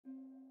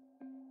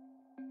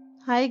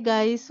Hi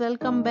guys,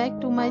 welcome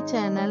back to my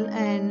channel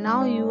and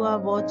now you are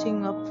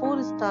watching a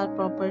 4-star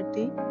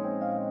property.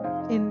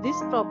 In this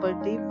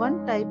property,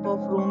 one type of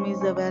room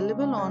is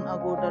available on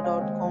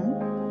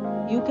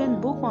agoda.com. You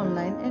can book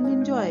online and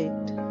enjoy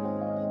it.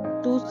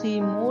 To see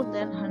more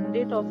than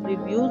 100 of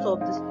reviews of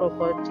this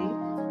property,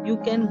 you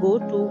can go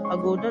to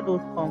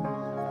agoda.com.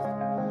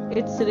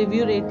 Its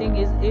review rating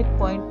is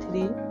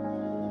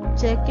 8.3.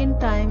 Check-in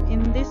time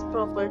in this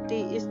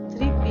property is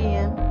 3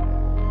 p.m.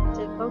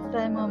 Check-out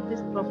time of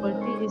this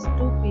property is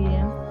 2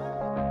 p.m.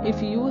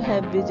 If you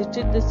have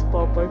visited this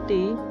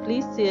property,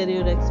 please share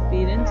your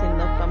experience in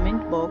the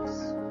comment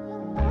box.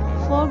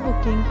 For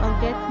booking or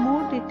get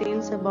more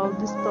details about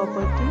this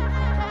property,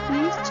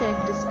 please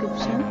check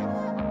description.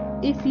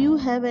 If you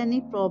have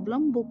any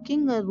problem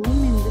booking a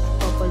room in this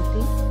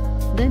property,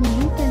 then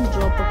you can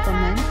drop a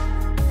comment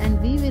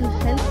and we will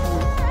help you.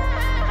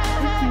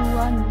 If you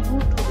are new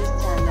to this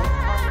channel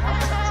or not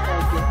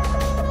subscribed yet,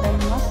 then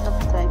must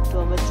subscribe to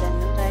our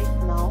channel right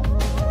now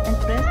and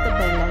press the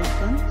bell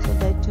icon so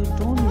that you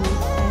don't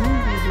miss any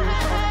videos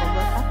of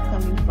our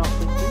upcoming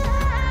property.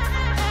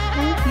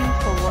 Thank you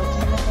for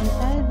watching the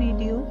entire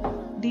video.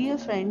 Dear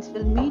friends,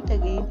 we'll meet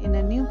again in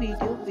a new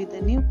video with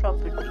a new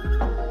property.